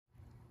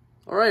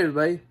Alright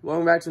everybody,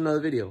 welcome back to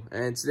another video,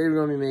 and today we're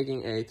going to be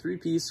making a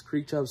 3-piece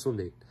creek chub swim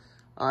bait.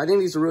 I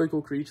think these are really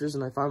cool creatures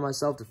and I find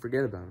myself to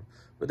forget about them,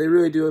 but they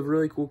really do have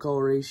really cool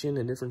coloration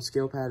and different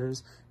scale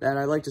patterns that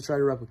I like to try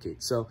to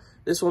replicate. So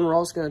this one we're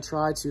also going to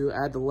try to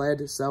add the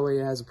lead so that way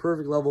it has a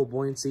perfect level of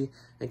buoyancy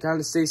and kind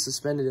of stays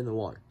suspended in the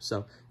water.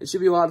 So it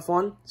should be a lot of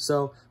fun.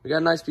 So we got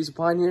a nice piece of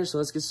pine here, so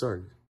let's get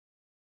started.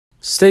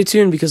 Stay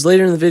tuned because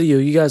later in the video,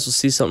 you guys will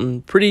see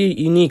something pretty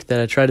unique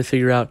that I tried to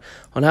figure out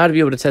on how to be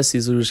able to test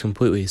these lures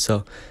completely.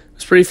 So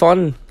it's pretty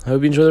fun. I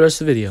hope you enjoy the rest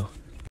of the video.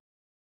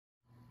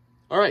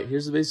 Alright,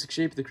 here's the basic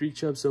shape of the creek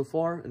chub so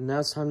far, and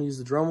now it's time to use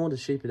the Dremel to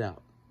shape it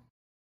out.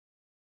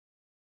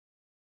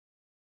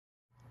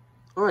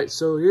 Alright,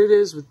 so here it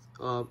is with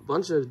a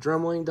bunch of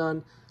dremeling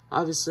done.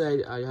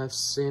 Obviously, I have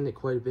sanded it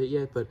quite a bit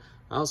yet, but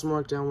I also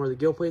marked down where the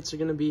gill plates are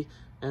going to be.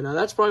 And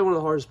that's probably one of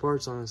the hardest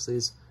parts, honestly,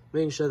 is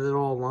making sure that they're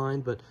all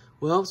aligned. But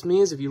what helps me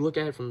is if you look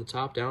at it from the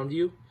top-down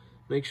view,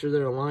 make sure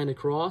they're aligned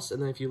across.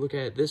 And then if you look at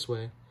it this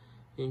way,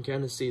 you can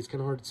kind of see, it's kind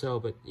of hard to tell,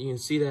 but you can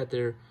see that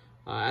they're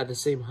at the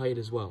same height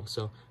as well.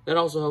 So that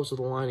also helps with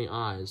aligning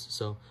eyes.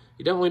 So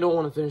you definitely don't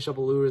want to finish up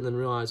a lure and then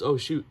realize, oh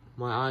shoot,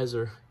 my eyes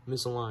are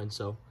misaligned.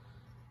 So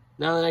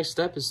now the next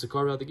step is to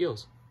carve out the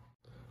gills.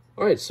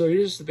 Alright, so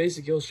here's the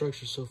basic gill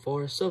structure so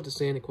far. I still have to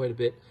sand it quite a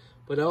bit,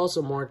 but I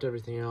also marked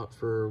everything out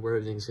for where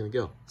everything's going to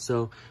go.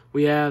 So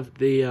we have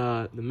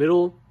the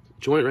middle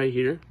joint right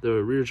here, the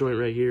rear joint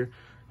right here,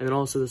 and then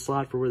also the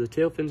slot for where the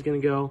tail fin's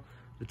going to go,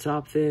 the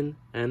top fin,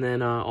 and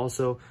then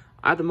also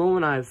at the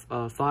moment I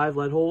have 5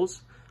 lead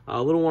holes,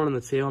 a little one on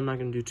the tail. I'm not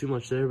going to do too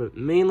much there, but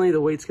mainly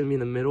the weight's going to be in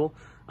the middle,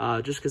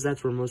 just because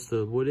that's where most of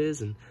the wood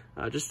is, and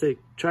just to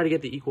try to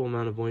get the equal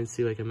amount of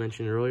buoyancy like I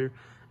mentioned earlier.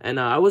 And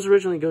I was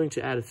originally going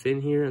to add a fin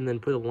here and then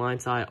put a line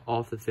tie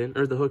off the fin,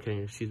 or the hook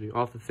hanger, excuse me,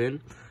 off the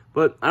fin.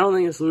 But I don't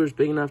think this lure is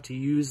big enough to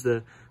use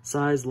the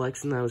size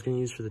Lexan that I was going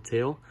to use for the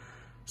tail.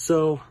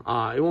 So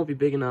it won't be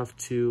big enough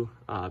to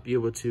be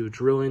able to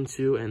drill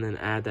into and then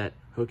add that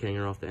hook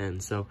hanger off the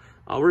end. So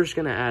we're just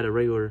going to add a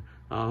regular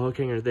hook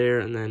hanger there,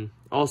 and then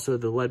also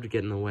the lead would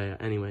get in the way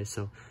anyway.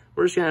 So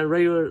we're just going to add a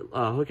regular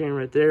hook hanger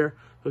right there,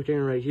 hook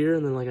hanger right here,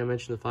 and then like I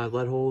mentioned, the 5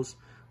 lead holes,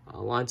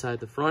 line tie at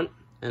the front.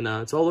 And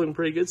it's all looking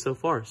pretty good so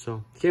far.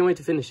 So can't wait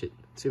to finish it.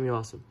 It's going to be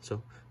awesome.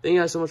 So thank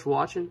you guys so much for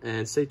watching,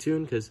 and stay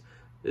tuned because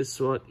this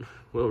is what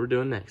we're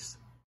doing next.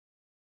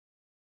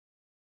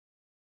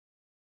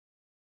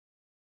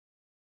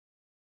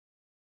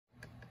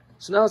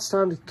 So now it's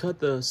time to cut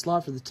the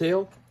slot for the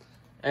tail,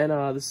 and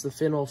this is the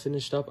fin all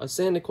finished up. I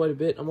sanded quite a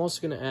bit. I'm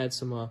also going to add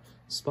some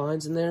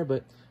spines in there,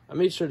 but I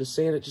made sure to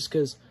sand it just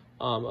because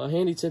a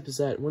handy tip is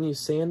that when you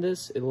sand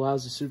this, it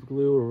allows the super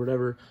glue or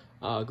whatever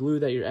glue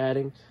that you're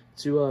adding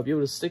to be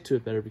able to stick to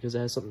it better because it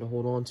has something to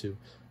hold on to.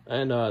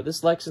 And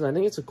this Lexan, I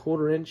think it's a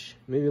 1/4 inch,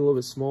 maybe a little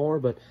bit smaller,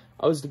 but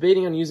I was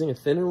debating on using a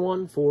thinner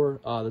one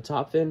for the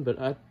top fin, but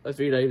I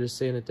figured I could just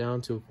sand it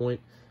down to a point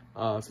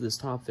for this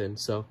top fin.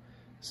 So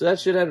that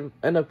should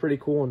end up pretty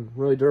cool and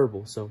really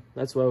durable. So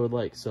that's what I would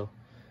like. So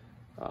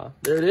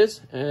there it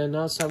is, and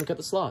now it's time to cut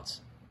the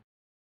slots.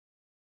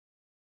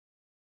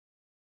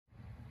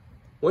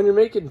 When you're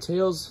making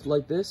tails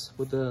like this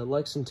with the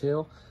Lexan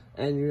tail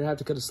and you have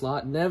to cut a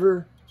slot,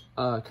 never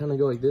kind of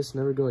go like this,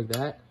 never go like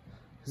that,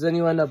 because then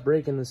you'll end up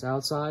breaking this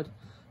outside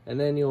and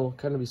then you'll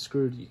kind of be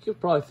screwed. You could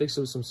probably fix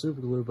it with some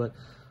super glue, but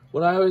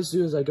what I always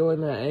do is I go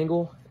in that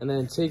angle and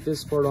then take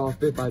this part off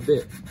bit by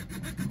bit,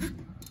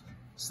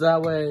 so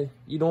that way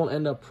you don't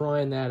end up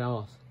prying that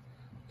off,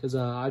 because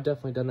I've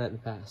definitely done that in the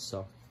past.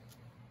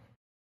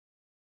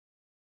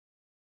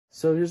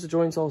 So here's the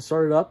joints all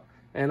started up,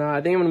 and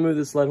I think I'm going to move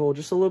this lead hole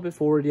just a little bit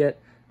forward yet,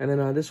 and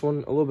then this one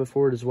a little bit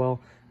forward as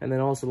well, and then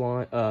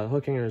also the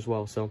hook hanger as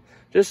well. So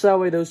just that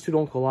way those two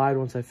don't collide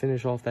once I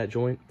finish off that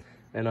joint.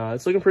 And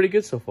it's looking pretty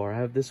good so far. I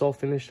have this all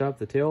finished up,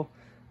 the tail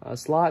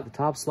slot, the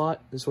top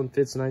slot. This one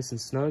fits nice and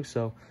snug,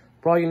 so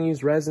probably going to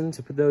use resin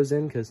to put those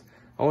in because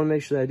I want to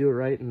make sure that I do it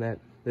right and that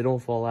they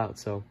don't fall out.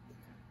 So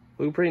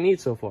looking pretty neat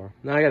so far.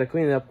 Now I got to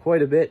clean it up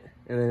quite a bit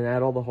and then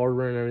add all the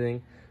hardware and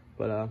everything,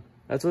 but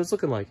that's what it's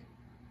looking like.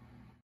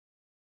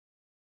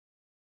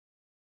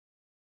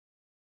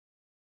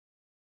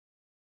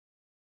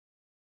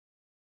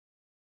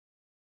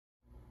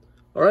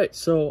 Alright,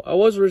 so I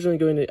was originally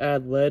going to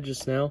add lead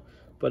just now,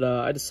 but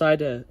I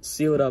decided to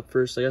seal it up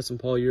first. I got some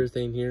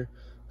polyurethane here,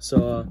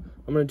 so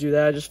I'm going to do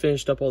that. I just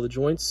finished up all the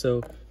joints,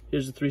 so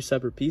here's the 3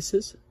 separate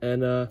pieces,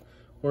 and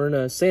we're going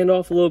to sand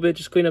off a little bit,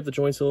 just clean up the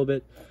joints a little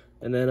bit,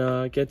 and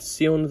then get to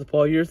sealing with the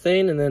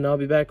polyurethane, and then I'll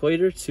be back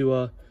later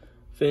to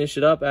finish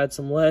it up, add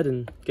some lead,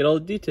 and get all the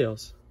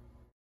details.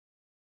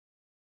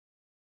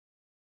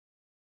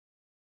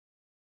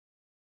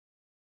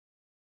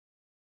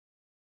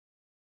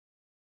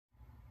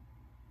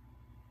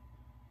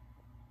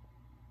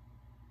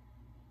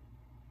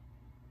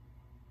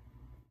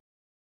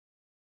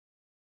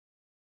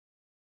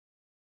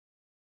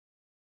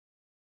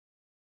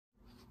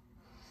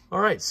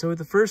 Alright, so with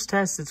the first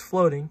test, it's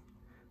floating.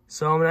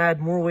 So I'm going to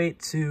add more weight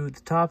to the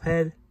top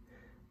head,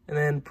 and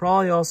then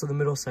probably also the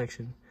middle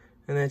section.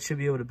 And then it should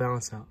be able to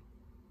balance out.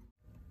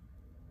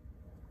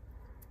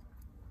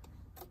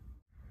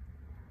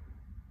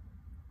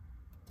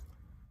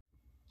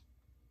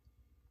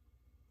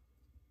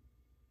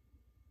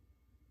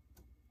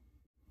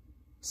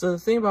 So the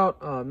thing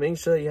about making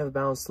sure that you have a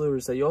balanced lure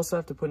is that you also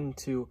have to put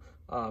into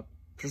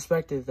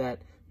perspective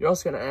that you're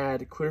also going to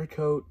add clear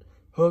coat,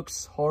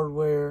 hooks,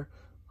 hardware,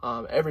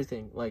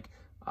 everything, like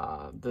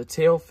the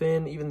tail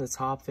fin, even the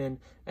top fin,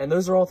 and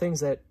those are all things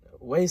that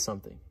weigh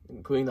something,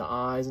 including the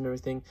eyes and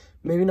everything.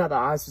 Maybe not the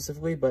eyes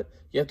specifically, but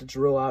you have to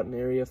drill out an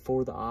area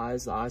for the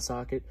eyes, the eye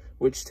socket,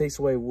 which takes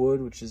away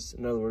wood, which is,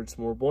 in other words,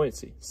 more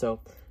buoyancy.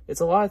 So it's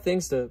a lot of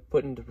things to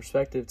put into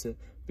perspective to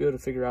be able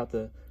to figure out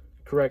the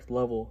correct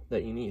level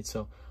that you need.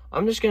 So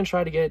I'm just going to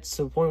try to get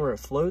to the point where it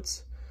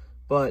floats,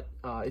 but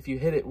if you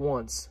hit it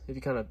once, if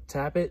you kind of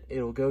tap it,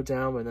 it'll go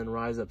down and then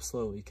rise up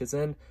slowly, because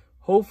then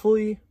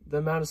hopefully the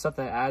amount of stuff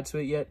that I add to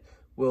it yet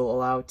will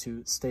allow it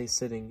to stay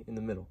sitting in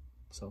the middle.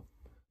 So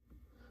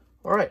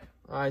all right,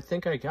 I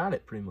think I got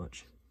it pretty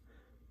much.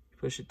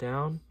 Push it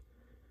down.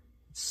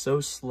 It's so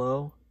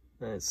slow,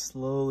 and it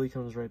slowly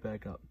comes right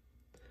back up.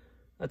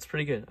 That's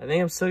pretty good. I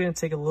think I'm still going to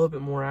take a little bit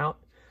more out,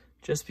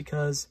 just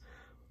because,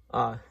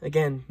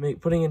 again,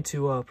 putting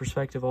into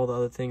perspective all the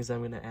other things I'm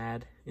going to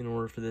add in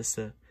order for this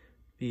to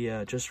be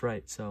just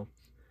right. So I'm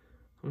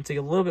going to take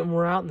a little bit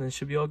more out, and then it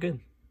should be all good.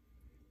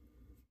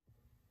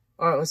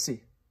 All right, let's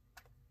see.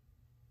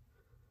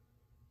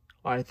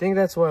 All right, I think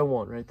that's what I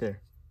want right there.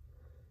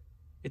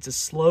 It's a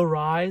slow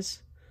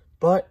rise,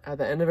 but at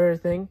the end of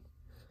everything,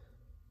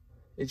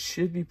 it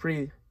should be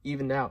pretty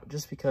evened out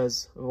just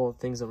because of all the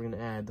things that we're going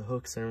to add, the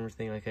hooks and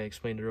everything like I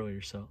explained earlier.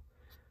 So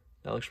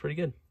that looks pretty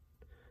good.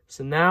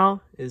 So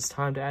now it's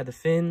time to add the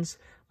fins,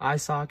 eye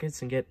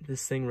sockets, and get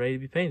this thing ready to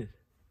be painted.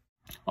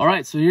 All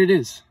right, so here it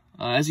is.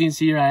 As you can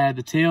see here, I add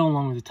the tail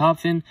along with the top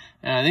fin,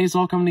 and I think it's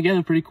all coming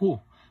together pretty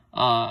cool.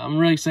 I'm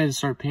really excited to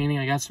start painting.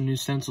 I got some new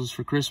stencils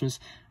for Christmas,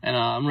 and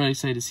I'm really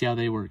excited to see how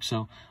they work.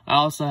 So I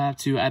also have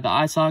to add the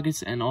eye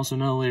sockets and also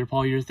another layer of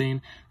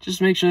polyurethane, just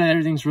to make sure that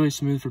everything's really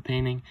smooth for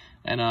painting,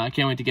 and I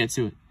can't wait to get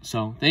to it.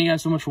 So thank you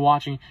guys so much for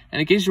watching, and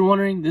in case you're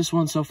wondering, this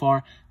one so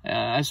far,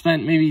 I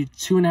spent maybe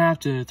 2.5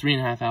 to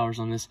 3.5 hours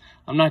on this.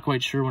 I'm not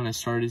quite sure when I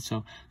started,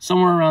 so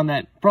somewhere around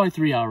that probably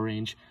 3-hour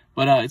range,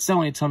 but it's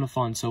definitely a ton of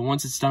fun. So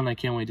once it's done, I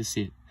can't wait to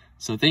see it.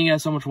 So thank you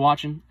guys so much for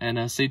watching,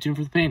 and stay tuned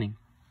for the painting.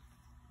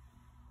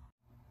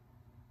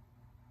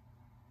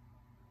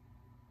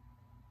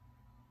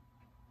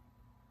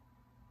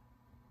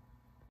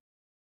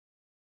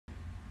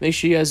 Make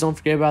sure you guys don't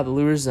forget about the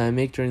lures that I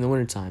make during the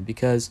wintertime,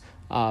 because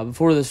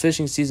before the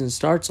fishing season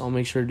starts, I'll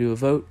make sure to do a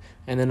vote,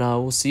 and then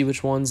we'll see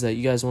which ones that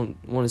you guys want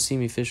to see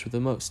me fish with the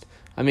most.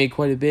 I made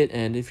quite a bit,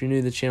 and if you're new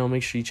to the channel,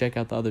 make sure you check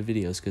out the other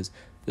videos, because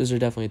those are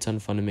definitely a ton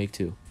of fun to make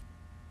too.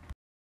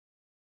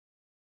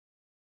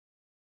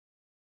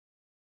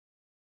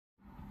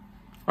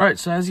 Alright,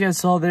 so as you guys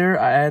saw there,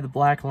 I added the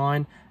black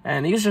line,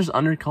 and these are just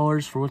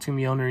undercolors for what's going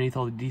to be underneath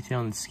all the detail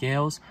and the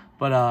scales,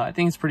 but I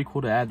think it's pretty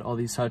cool to add all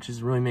these touches.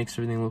 It really makes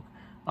everything look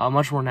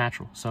much more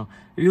natural. So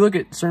if you look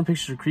at certain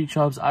pictures of creek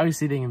chubs,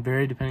 obviously they can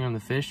vary depending on the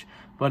fish,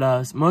 but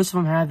most of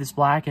them have this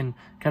black and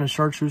kind of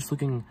chartreuse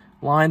looking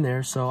line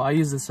there. So I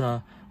use this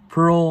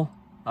pearl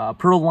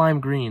lime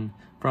green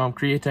from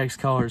Createx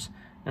Colors,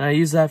 and I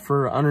use that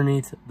for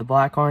underneath the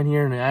black line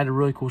here, and I add a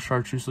really cool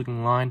chartreuse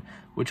looking line,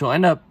 which will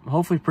end up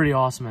hopefully pretty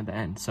awesome at the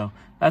end. So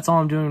that's all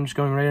I'm doing. I'm just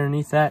going right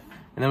underneath that,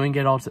 and then we can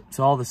get all to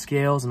all the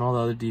scales and all the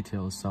other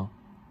details. So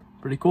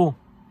pretty cool.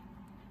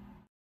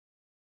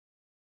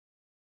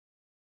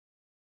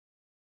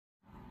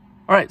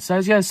 Alright, so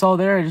as you guys saw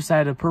there, I just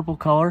added a purple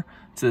color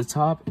to the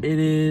top. It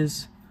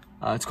is,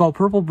 it's called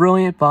Purple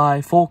Brilliant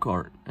by Folk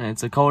Art, and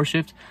it's a color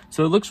shift.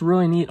 So it looks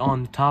really neat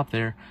on the top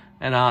there.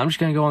 And I'm just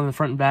going to go on the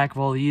front and back of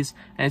all these,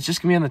 and it's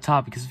just going to be on the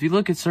top, because if you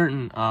look at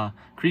certain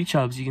creek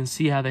chubs, you can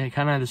see how they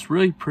kind of have this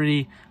really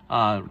pretty,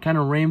 kind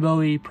of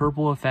rainbowy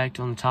purple effect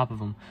on the top of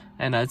them.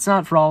 And it's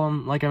not for all of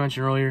them, like I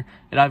mentioned earlier.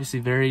 It obviously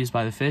varies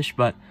by the fish,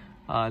 but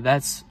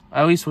that's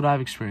at least what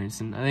I've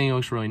experienced, and I think it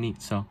looks really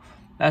neat. So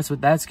that's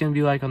what that's going to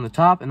be like on the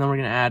top, and then we're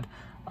going to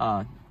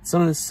add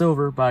some of the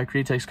silver by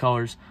Createx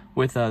Colors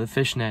with the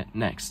fishnet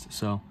next.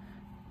 So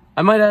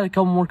I might add a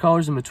couple more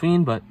colors in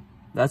between, but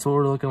that's what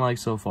we're looking like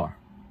so far.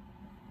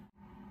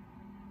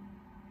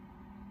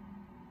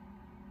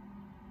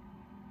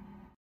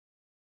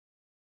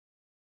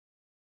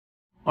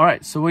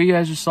 Alright, so what you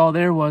guys just saw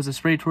there was I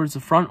sprayed towards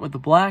the front with the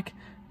black,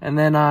 and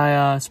then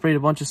I sprayed a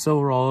bunch of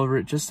silver all over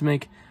it just to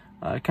make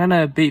kind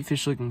of bait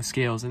fish looking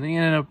scales. I think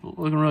it ended up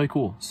looking really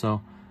cool.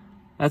 So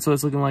that's what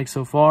it's looking like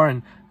so far,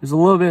 and there's a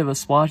little bit of a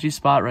splotchy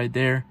spot right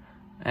there,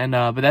 and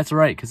but that's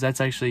alright, because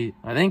that's actually,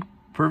 I think,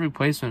 perfect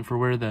placement for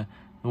where the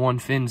one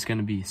fin's going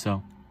to be.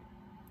 So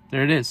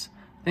there it is.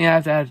 I think I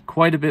have to add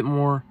quite a bit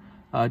more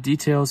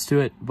details to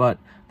it, but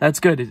that's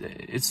good.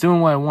 It's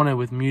doing what I wanted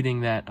with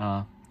muting that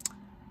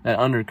that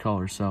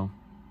undercolor, so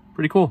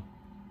pretty cool.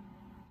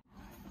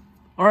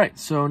 Alright,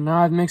 so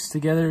now I've mixed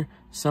together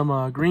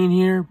some green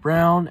here,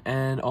 brown,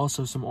 and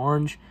also some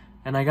orange,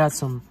 and I got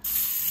some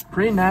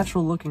pretty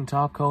natural looking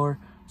top color,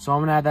 so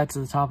I'm gonna add that to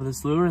the top of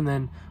this lure, and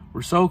then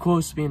we're so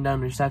close to being done.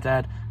 We just have to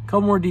add a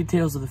couple more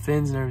details of the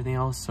fins and everything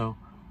else. So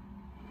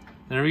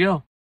there we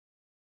go.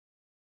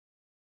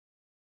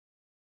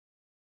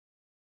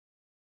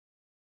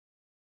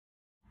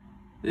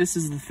 this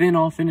is the fin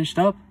all finished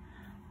up.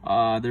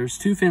 There's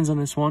 2 fins on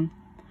this one,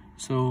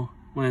 so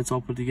when it's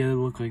all put together,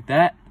 it'll look like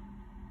that.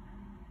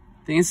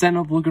 I think it's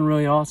ended up looking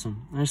really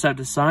awesome. I just have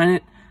to sign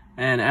it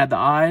and add the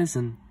eyes,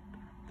 and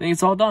I think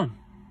it's all done.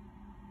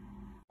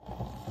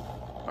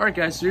 Alright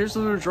guys, so here's the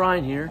lure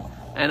drying here,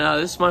 and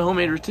this is my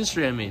homemade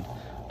rotisserie I made.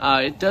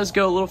 It does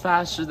go a little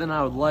faster than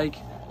I would like,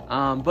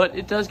 but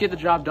it does get the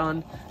job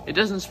done. It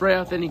doesn't spray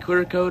off any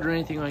clear coat or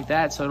anything like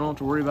that, so I don't have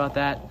to worry about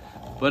that.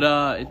 But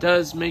it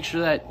does make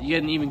sure that you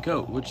get an even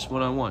coat, which is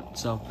what I want.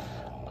 So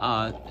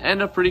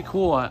ended up pretty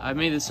cool. I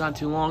made this not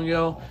too long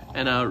ago,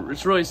 and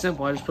it's really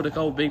simple. I just put a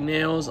couple big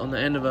nails on the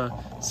end of a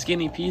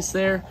skinny piece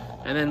there,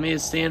 and then made a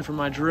stand for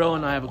my drill,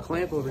 and I have a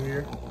clamp over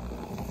here.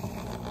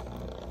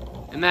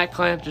 And that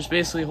clamp just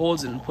basically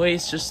holds it in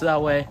place, just so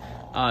that way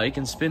it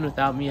can spin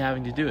without me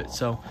having to do it.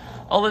 So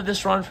I'll let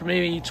this run for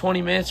maybe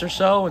 20 minutes or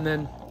so, and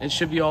then it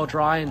should be all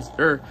dry,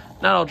 or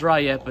not all dry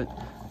yet, but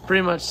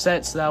pretty much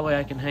set, so that way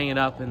I can hang it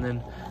up and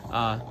then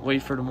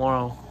wait for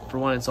tomorrow for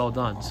when it's all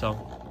done.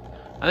 So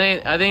I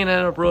think it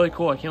ended up really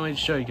cool. I can't wait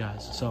to show you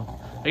guys. So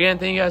again,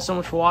 thank you guys so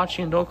much for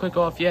watching, and don't click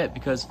off yet,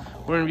 because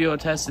we're going to be able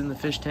to test it in the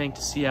fish tank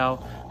to see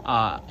how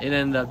it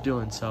ended up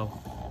doing. So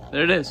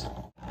there it is.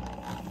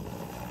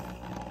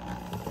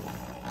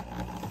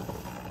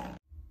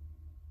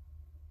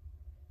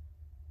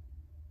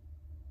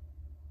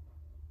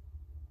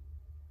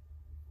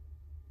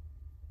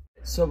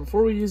 So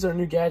before we use our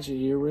new gadget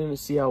here, we're going to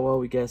see how well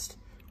we guessed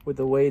with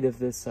the weight of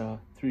this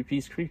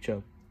 3-piece creek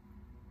chub.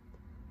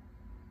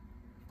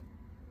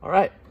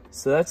 Alright,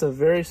 so that's a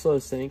very slow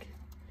sink,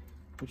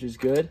 which is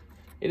good.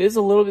 It is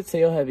a little bit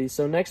tail heavy,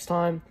 so next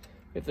time,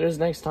 if there's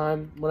next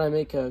time when I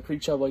make a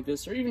creek chub like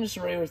this, or even just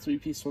a regular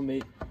 3-piece swim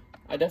bait,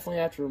 I definitely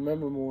have to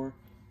remember more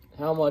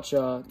how much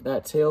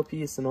that tail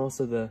piece and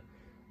also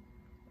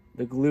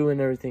the glue and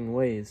everything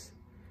weighs.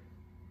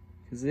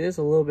 Because it is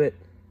a little bit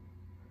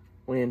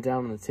weighing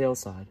down on the tail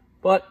side,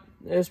 but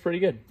it's pretty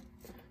good.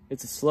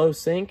 It's a slow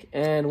sink,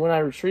 and when I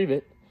retrieve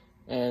it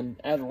and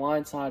add the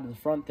line side to the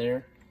front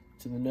there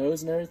to the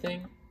nose and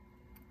everything,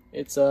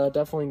 it's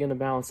definitely going to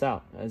balance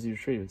out as you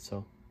retrieve it.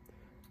 So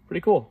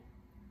pretty cool.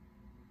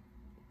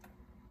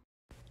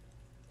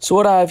 So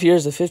what I have here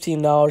is a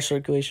 $15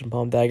 circulation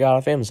pump that I got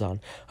off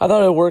Amazon. I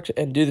thought it would work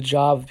and do the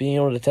job of being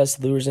able to test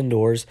the lures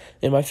indoors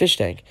in my fish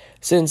tank,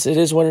 since it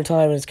is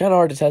wintertime and it's kind of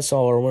hard to test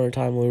all our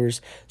wintertime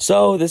lures.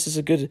 So this is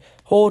a good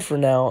hold for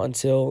now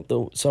until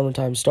the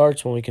summertime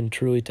starts, when we can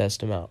truly test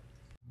them out.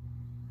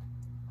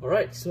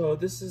 Alright, so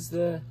this is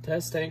the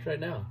test tank right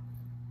now.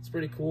 It's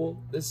pretty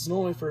cool. This is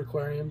normally for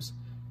aquariums,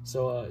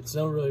 so it's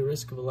no really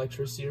risk of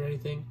electricity or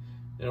anything,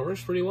 and it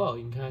works pretty well.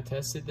 You can kind of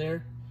test it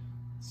there,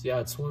 see how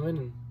it's swimming,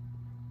 and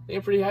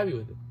I'm pretty happy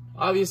with it.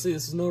 Obviously,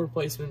 this is no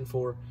replacement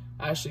for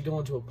actually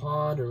going to a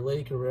pond or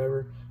lake or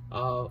wherever,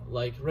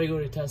 like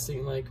regular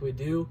testing like we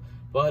do.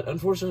 But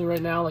unfortunately,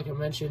 right now, like I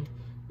mentioned,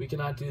 we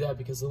cannot do that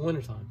because of the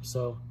wintertime.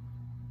 So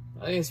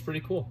I think it's pretty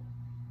cool.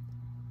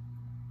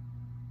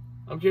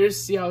 I'm curious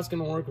to see how it's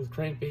going to work with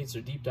crankbaits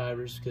or deep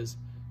divers, because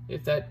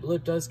if that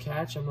lip does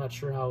catch, I'm not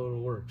sure how it will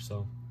work.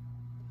 So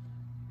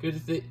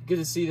good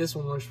to see this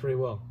one works pretty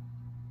well.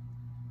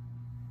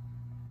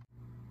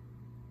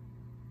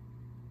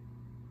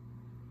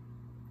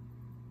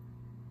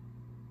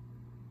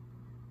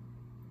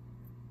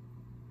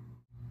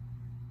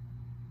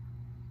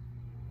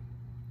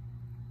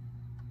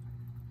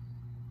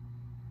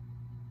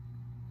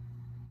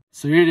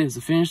 So here it is,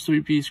 the finished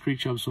 3-piece creek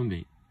chub swim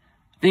bait.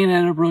 I think it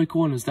ended up really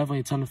cool, and it was definitely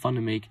a ton of fun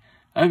to make.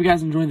 I hope you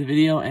guys enjoyed the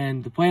video,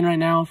 and the plan right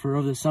now for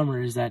over the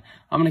summer is that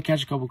I'm going to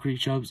catch a couple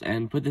creek chubs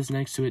and put this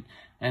next to it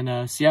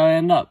and see how it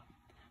ends up.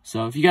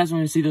 So if you guys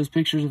want to see those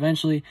pictures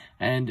eventually,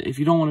 and if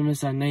you don't want to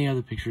miss out on any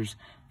other pictures,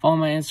 follow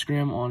my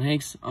Instagram on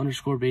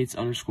Hanks_Baits_,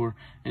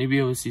 and you'll be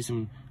able to see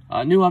some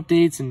new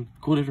updates and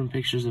cool different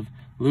pictures of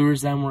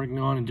lures that I'm working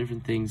on and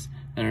different things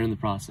that are in the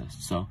process.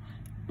 So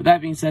with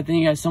that being said, thank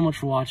you guys so much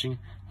for watching.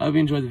 I hope you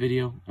enjoyed the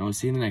video, and we'll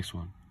see you in the next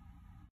one.